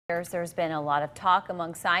There's been a lot of talk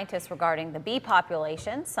among scientists regarding the bee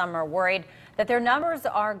population. Some are worried that their numbers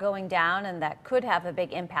are going down and that could have a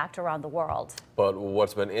big impact around the world. But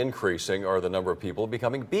what's been increasing are the number of people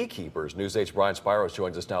becoming beekeepers. News 8's Brian Spiros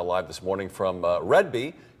joins us now live this morning from Red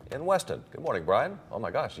Bee in Weston. Good morning, Brian. Oh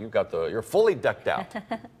my gosh, you're fully decked out.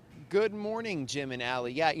 Good morning, Jim and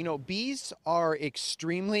Allie. Yeah, bees are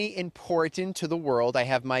extremely important to the world. I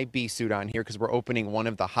have my bee suit on here because we're opening one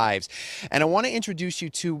of the hives. And I want to introduce you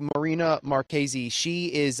to Marina Marchese.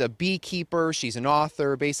 She is a beekeeper. She's an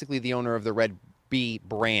author, basically the owner of the Red Bee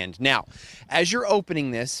brand. Now, as you're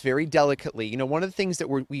opening this very delicately, one of the things that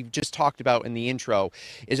we've just talked about in the intro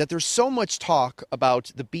is that there's so much talk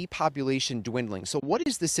about the bee population dwindling. So what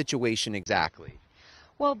is the situation exactly?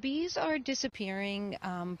 Well, bees are disappearing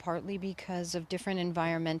partly because of different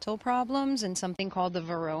environmental problems and something called the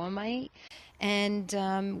varroa mite.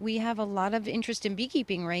 And we have a lot of interest in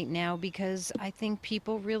beekeeping right now because I think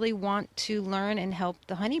people really want to learn and help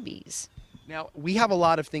the honeybees. Now, we have a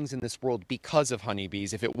lot of things in this world because of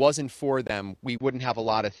honeybees. If it wasn't for them, we wouldn't have a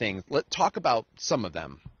lot of things. Let's talk about some of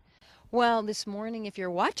them. Well, this morning, if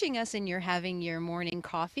you're watching us and you're having your morning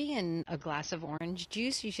coffee and a glass of orange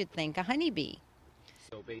juice, you should thank a honeybee.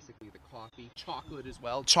 So basically the coffee, chocolate as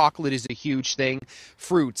well. Chocolate is a huge thing.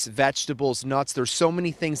 Fruits, vegetables, nuts. There's so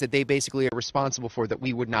many things that they basically are responsible for that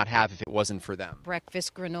we would not have if it wasn't for them.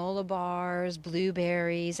 Breakfast granola bars,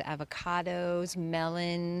 blueberries, avocados,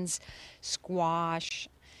 melons, squash.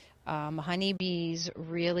 Honeybees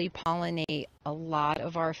really pollinate a lot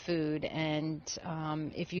of our food. And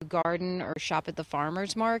if you garden or shop at the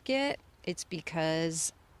farmer's market, it's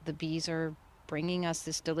because the bees are bringing us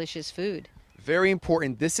this delicious food. Very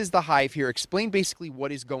important. This is the hive here. Explain basically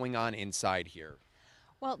what is going on inside here.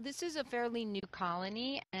 Well, this is a fairly new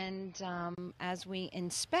colony, and as we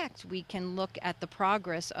inspect, we can look at the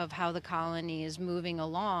progress of how the colony is moving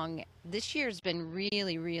along. This year's been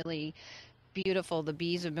really, really beautiful. The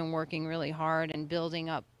bees have been working really hard and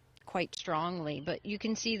building up quite strongly, but you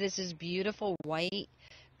can see this is beautiful white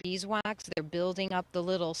beeswax. They're building up the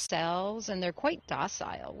little cells, and they're quite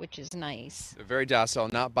docile, which is nice. They're very docile,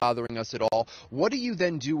 not bothering us at all. What do you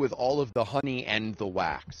then do with all of the honey and the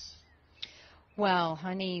wax? Well,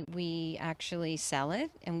 honey, we actually sell it,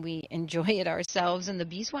 and we enjoy it ourselves. And the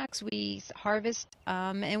beeswax we harvest,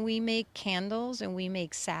 and we make candles, and we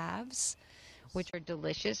make salves, which are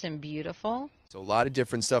delicious and beautiful. So a lot of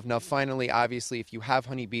different stuff. Now, finally, obviously, if you have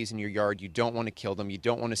honeybees in your yard, you don't want to kill them. You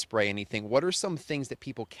don't want to spray anything. What are some things that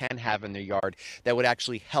people can have in their yard that would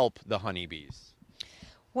actually help the honeybees?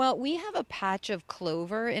 Well, we have a patch of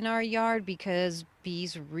clover in our yard because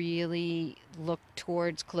bees really look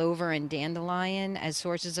towards clover and dandelion as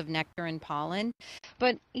sources of nectar and pollen.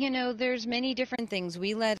 But, there's many different things.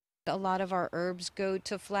 We let a lot of our herbs go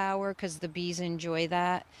to flower because the bees enjoy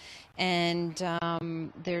that. And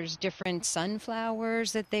there's different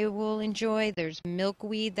sunflowers that they will enjoy. There's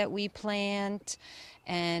milkweed that we plant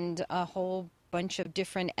and a whole bunch of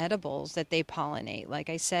different edibles that they pollinate. Like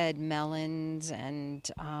I said, melons, and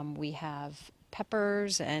we have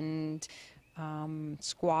peppers and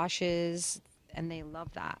squashes, and they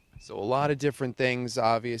love that. So a lot of different things,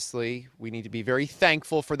 obviously. We need to be very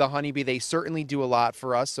thankful for the honeybee. They certainly do a lot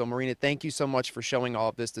for us. So, Marina, thank you so much for showing all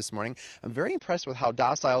of this morning. I'm very impressed with how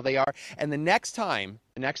docile they are. And the next time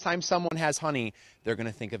someone has honey, they're going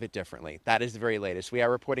to think of it differently. That is the very latest. We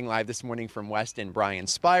are reporting live this morning from Weston. Brian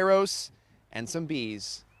Spiros and some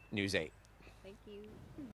bees, News 8.